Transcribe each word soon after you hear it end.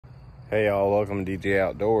Hey y'all, welcome to DJ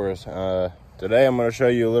Outdoors. Today I'm going to show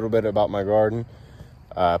you a little bit about my garden.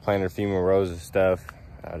 I planted a few more rows of stuff.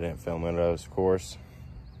 I didn't film it, of course,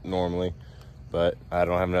 normally, but I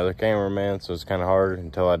don't have another cameraman, so it's kind of hard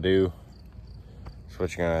until I do. That's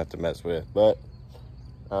what you're going to have to mess with. But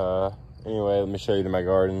anyway, let me show you to my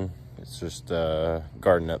garden. It's just a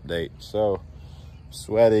garden update. So,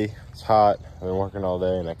 sweaty, it's hot, I've been working all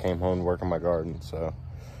day, and I came home to work on my garden, so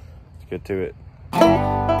let's get to it.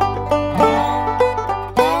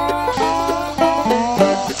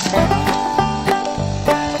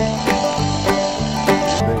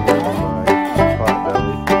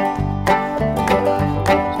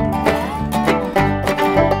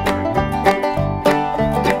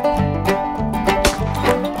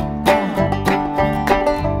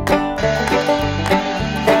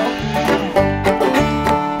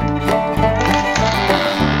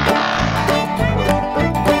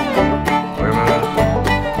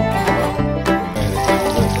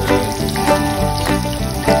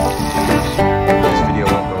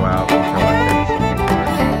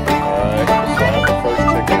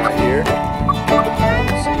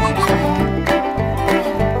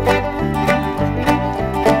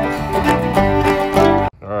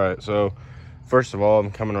 So first of all,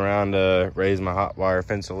 I'm coming around to raise my hot wire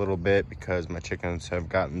fence a little bit because my chickens have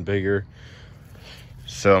gotten bigger.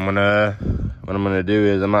 So what I'm gonna do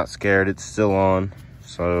is, I'm not scared, it's still on,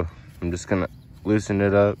 so I'm just gonna loosen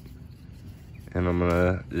it up and I'm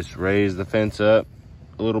gonna just raise the fence up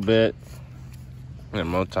a little bit and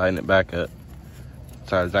I'm gonna tighten it back up as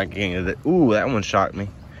tight as I can get it. Ooh, that one shocked me.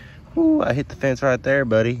 Ooh, I hit the fence right there,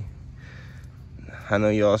 buddy. I know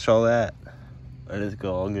y'all saw that. But it's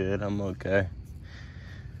all good, I'm okay.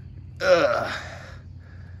 Ugh.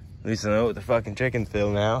 At least I know what the fucking chickens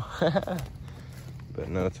feel now. But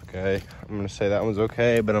no, it's okay. I'm gonna say that one's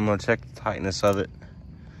okay, but I'm gonna check the tightness of it.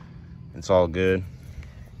 It's all good.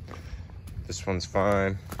 This one's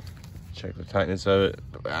fine. Check the tightness of it.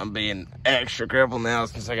 I'm being extra careful now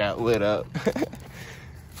since I got lit up.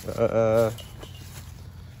 I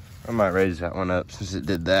might raise that one up since it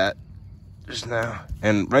did that just now.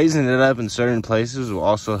 And raising it up in certain places will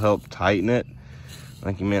also help tighten it.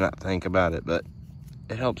 Like, you may not think about it, but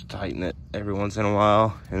it helps tighten it every once in a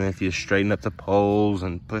while. And if you straighten up the poles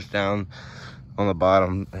and push down on the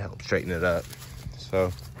bottom, it helps straighten it up.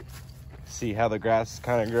 So see how the grass is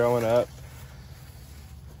kind of growing up.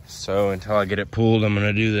 So until I get it pulled, I'm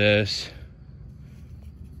gonna do this.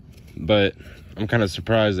 But I'm kind of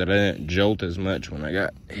surprised that I didn't jolt as much when I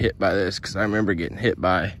got hit by this, because I remember getting hit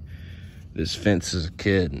by this fence as a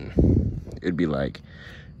kid and it'd be like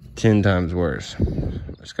 10 times worse.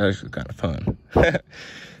 It's actually kind of fun.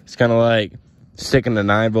 It's kind of like sticking a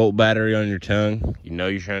 9-volt battery on your tongue. You know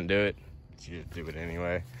you shouldn't do it, but you just do it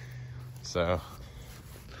anyway. So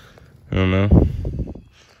I don't know.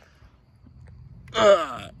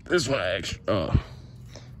 This one actually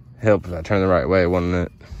helped if I turn the right way, wouldn't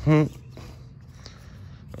it?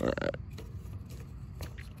 All right.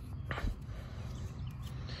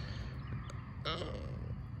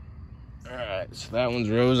 Alright, so that one's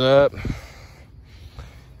rose up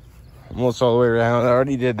almost all the way around. I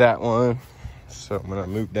already did that one, so I'm gonna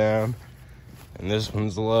move down, and this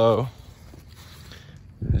one's low.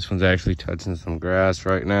 This one's actually touching some grass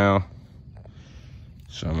right now,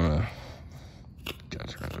 so I'm gonna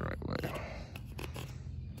turn the right way.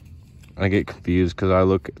 I get confused because I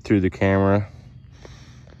look through the camera,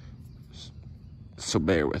 so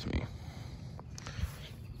bear with me.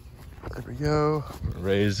 There we go.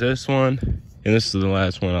 Raise this one, and this is the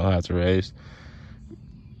last one I'll have to raise.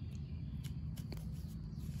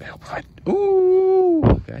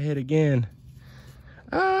 Ooh, got hit again.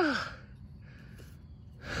 Ah.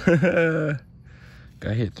 Got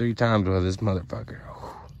hit 3 times with this motherfucker.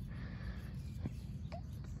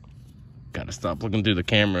 Gotta stop looking through the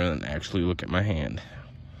camera and actually look at my hand.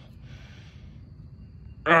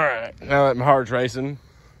 All right, now that my heart's racing,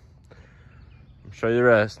 I'll show you the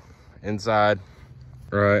rest inside.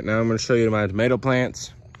 All right, now I'm gonna show you my tomato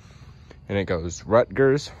plants, and it goes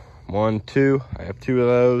Rutgers 1, 2. I have 2 of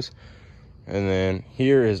those, and then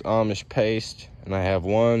here is Amish paste, and I have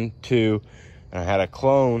 1, 2, and I had a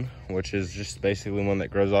clone, which is just basically one that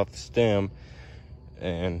grows off the stem,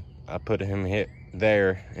 and I put him hit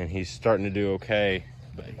there, and he's starting to do okay,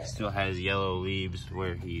 but he still has yellow leaves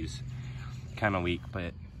where he's kind of weak,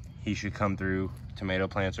 but he should come through. Tomato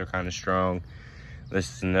plants are kind of strong. This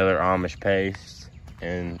is another Amish paste,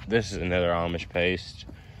 and this is another Amish paste.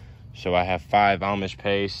 So I have 5 Amish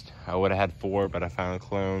paste. I would have had 4, but I found a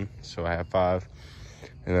clone, so I have 5.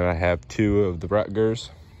 And then I have 2 of the Rutgers,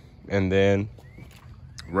 and then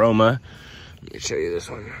Roma. Let me show you this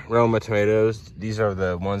one. Roma tomatoes. These are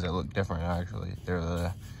the ones that look different, actually. They're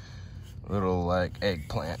the little like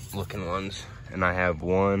eggplant looking ones. And I have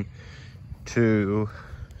 1, 2,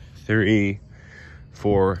 3,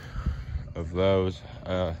 4 of those.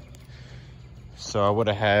 So I would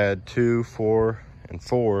have had 2, 4, and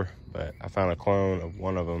 4, but I found a clone of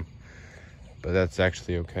one of them. But that's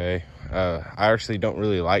actually okay. I actually don't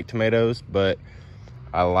really like tomatoes, but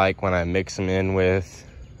I like when I mix them in with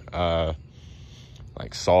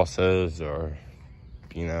like salsas or,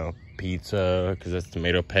 you know, pizza, because it's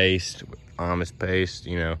tomato paste, hummus paste,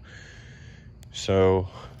 you know. So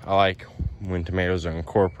I like when tomatoes are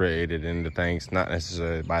incorporated into things, not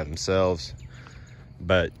necessarily by themselves.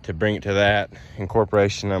 But to bring it to that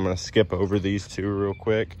incorporation, I'm gonna skip over these two real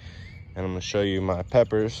quick, and I'm gonna show you my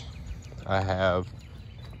peppers. I have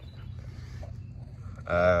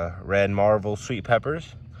Red Marvel sweet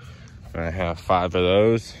peppers. I have 5 of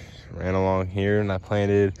those. Ran along here, and I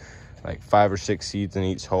planted like 5 or 6 seeds in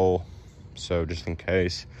each hole, so just in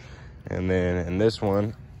case. And then in this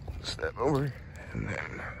one, step over, and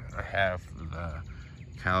then I have the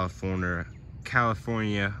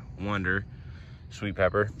California Wonder sweet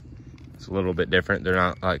pepper. It's a little bit different. They're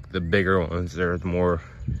not like the bigger ones. They're more,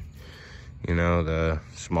 you know, the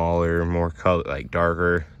smaller, more color, like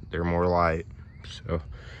darker. They're more light. So,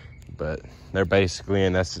 but they're basically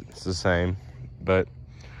in essence the same. But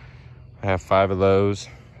I have 5 of those,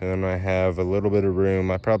 and then I have a little bit of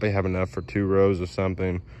room. I probably have enough for 2 rows of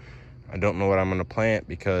something. I don't know what I'm gonna plant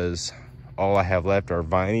because all I have left are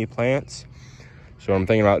viney plants. So what I'm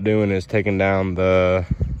thinking about doing is taking down the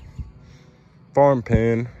farm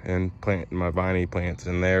pen and planting my viney plants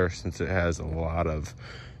in there, since it has a lot of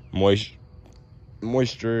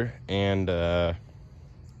moisture and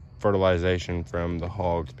fertilization from the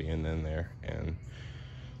hogs being in there, and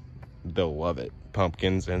they'll love it.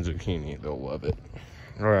 Pumpkins and zucchini, they'll love it.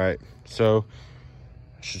 All right, so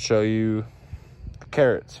I should show you the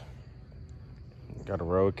carrots. Got a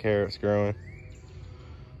row of carrots growing,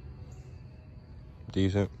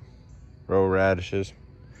 decent. Row of radishes,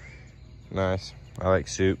 nice. I like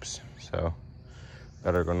soups, so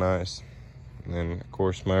that'll go nice. And then of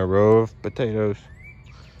course my row of potatoes,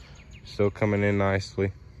 still coming in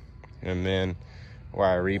nicely. And then where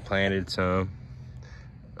I replanted some,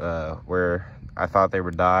 where I thought they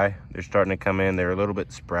would die, they're starting to come in. They're a little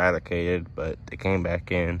bit sporadicated, but they came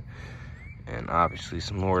back in. And obviously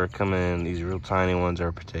some more are coming in. These real tiny ones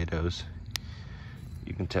are potatoes.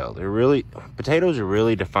 You can tell potatoes are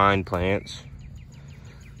really defined plants.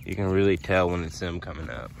 You can really tell when it's them coming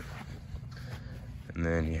up. And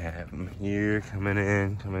then you have them here coming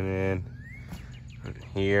in,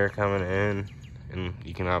 here coming in. And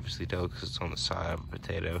you can obviously tell because it's on the side of a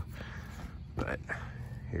potato. But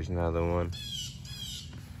here's another one.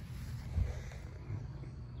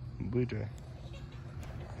 Blue jay.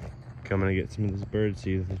 Coming to get some of this bird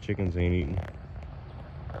seed that the chickens ain't eating.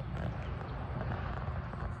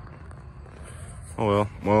 Oh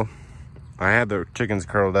well, I had the chickens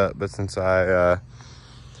curled up, but since I'm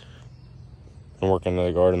working in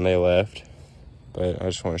the garden, they left. But I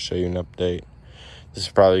just want to show you an update. This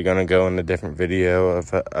is probably going to go in a different video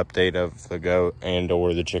of an update of the goat and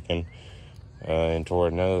or the chicken, into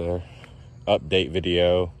another update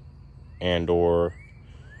video and or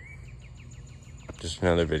just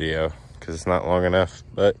another video, because it's not long enough.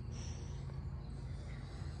 But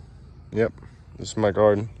yep, this is my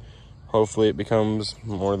garden. Hopefully it becomes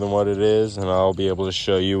more than what it is, and I'll be able to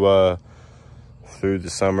show you through the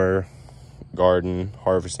summer garden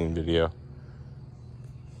harvesting video.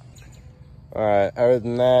 All right, other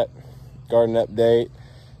than that, garden update.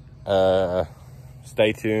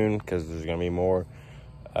 Stay tuned, because there's gonna be more.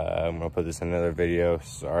 I'm gonna put this in another video.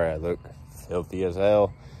 Sorry I look filthy as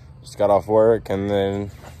hell. Just got off work and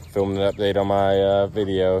then filmed an update on my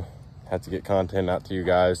video. Have to get content out to you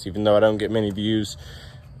guys, even though I don't get many views.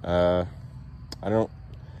 I don't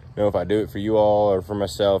know if I do it for you all or for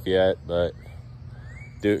myself yet, but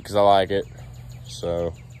do it because I like it.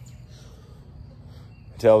 So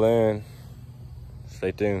until then,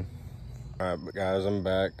 stay tuned. All right, but guys, I'm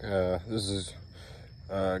back. This is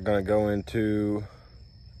gonna go into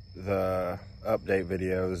the update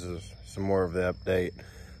video. This is some more of the update.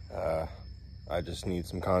 I just need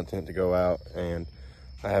some content to go out, and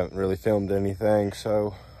I haven't really filmed anything,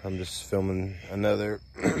 so I'm just filming another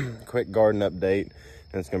quick garden update,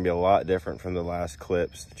 and it's gonna be a lot different from the last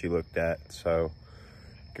clips that you looked at. So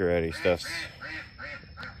get ready.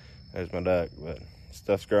 There's my duck, but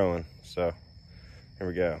stuff's growing. So here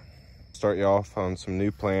we go. Start you off on some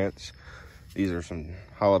new plants. These are some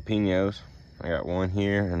jalapenos. I got one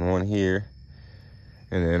here and one here,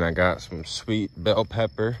 And then I got some sweet bell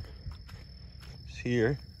pepper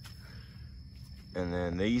here. And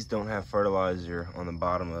then these don't have fertilizer on the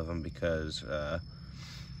bottom of them because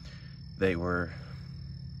they were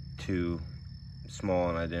too small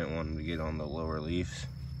and I didn't want them to get on the lower leaves.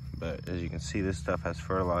 But as you can see, this stuff has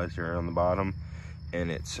fertilizer on the bottom,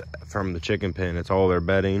 and it's from the chicken pen. It's all their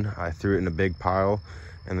bedding. I threw it in a big pile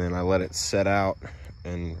and then I let it set out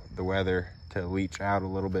in the weather to leach out a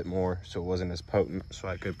little bit more so it wasn't as potent, so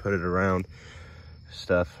I could put it around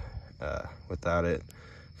stuff without it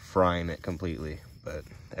frying it completely. But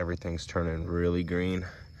everything's turning really green.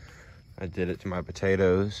 I did it to my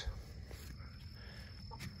potatoes.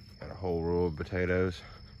 Got a whole row of potatoes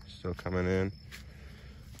still coming in.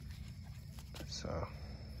 So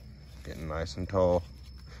getting nice and tall,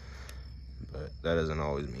 but that doesn't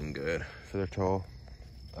always mean good for their tall.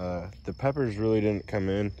 The peppers really didn't come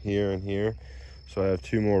in here and here, so I have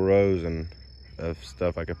 2 more rows of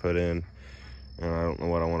stuff I could put in, and I don't know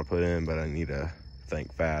what I want to put in, but I need to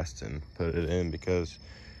think fast and put it in because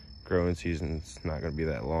growing season's not going to be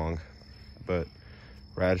that long. But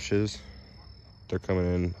radishes, they're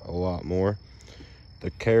coming in a lot more. The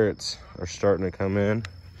carrots are starting to come in.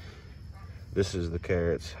 This is the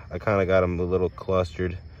carrots. I kind of got them a little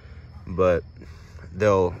clustered, but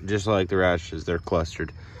they'll, just like the radishes, they're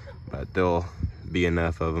clustered, but there'll be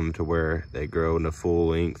enough of them to where they grow into full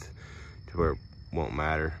length to where it won't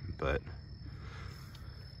matter. But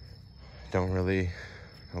don't really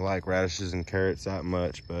like radishes and carrots that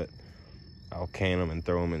much, but I'll can them and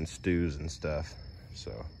throw them in stews and stuff.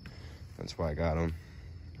 So that's why I got them.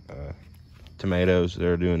 Tomatoes,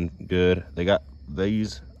 they're doing good. They got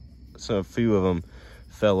these, so a few of them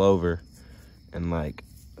fell over and like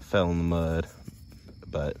fell in the mud,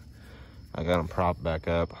 but I got them propped back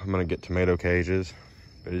up. I'm gonna get tomato cages,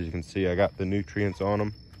 but as you can see, I got the nutrients on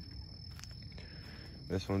them.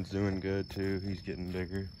 This one's doing good too. He's getting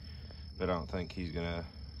bigger, but I don't think he's gonna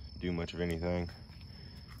do much of anything.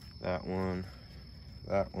 That one,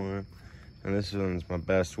 and this one's my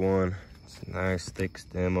best one. It's a nice thick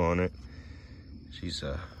stem on it. She's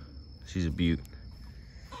a beaut.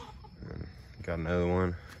 And got another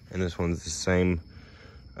one, and this one's the same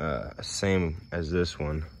as this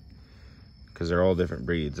one, because they're all different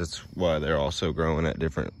breeds. That's why they're also growing at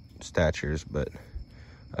different statures. But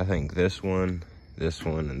I think this one,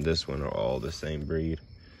 and this one are all the same breed,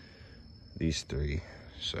 these 3.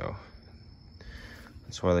 So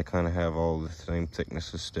that's why they kind of have all the same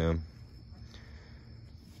thickness of stem.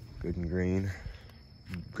 Good and green.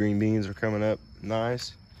 Green beans are coming up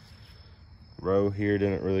nice. Row here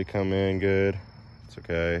didn't really come in good. It's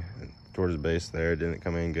okay. Towards the base there, didn't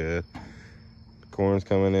come in good. Corn's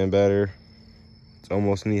coming in better. It's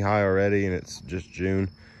almost knee high already, and it's just June.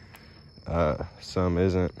 Some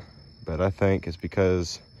isn't, but I think it's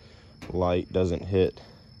because light doesn't hit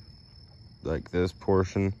like this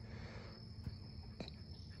portion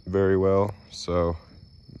very well. So,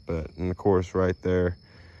 but in the course right there,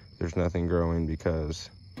 there's nothing growing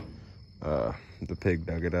because the pig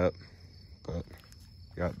dug it up. But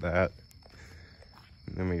got that.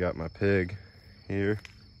 And then we got my pig here.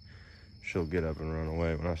 She'll get up and run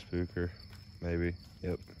away when I spook her. Maybe.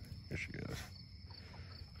 Yep. Here she goes.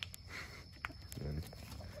 And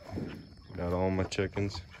got all my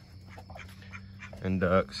chickens and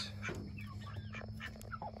ducks.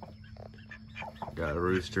 Got a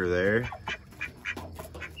rooster there.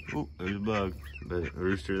 Oh, there's a bug. But a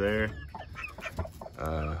rooster there.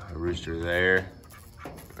 A rooster there.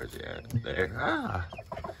 Where's he at? There. Ah!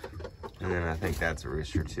 And then I think that's a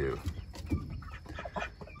rooster too.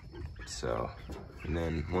 So, and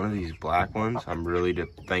then one of these black ones, I'm really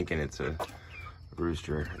thinking it's a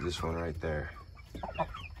rooster. This one right there.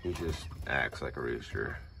 He just acts like a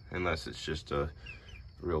rooster. Unless it's just a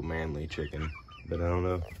real manly chicken. But I don't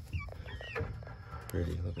know.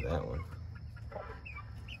 Pretty, look at that one.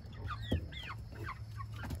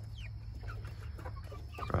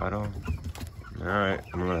 Right on. All right,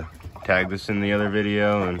 I'm gonna tag this in the other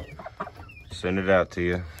video and send it out to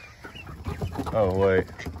you. Oh wait,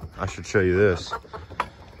 I should show you this.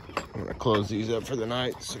 I'm gonna close these up for the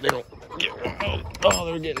night so they don't get wild. Oh,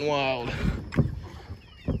 they're getting wild.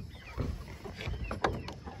 All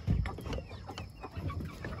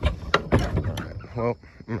right, well,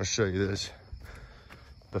 I'm gonna show you this.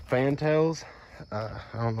 The fantails, I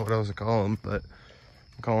don't know what else to call them, but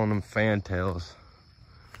I'm calling them fantails.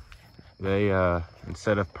 They,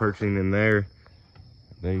 instead of perching in there,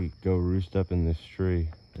 they go roost up in this tree.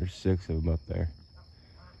 There's 6 of them up there.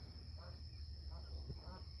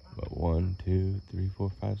 But 1, 2, 3, 4,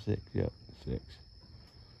 5, 6. Yep, 6.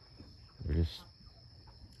 They're just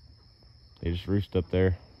They just roost up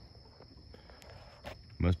there.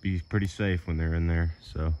 Must be pretty safe when they're in there,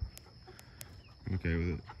 so I'm okay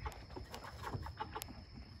with it.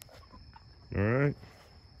 All right.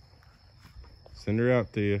 Send her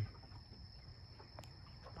out to you.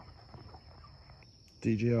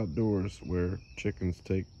 DJ Outdoors, where chickens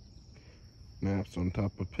take naps on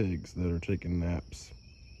top of pigs that are taking naps.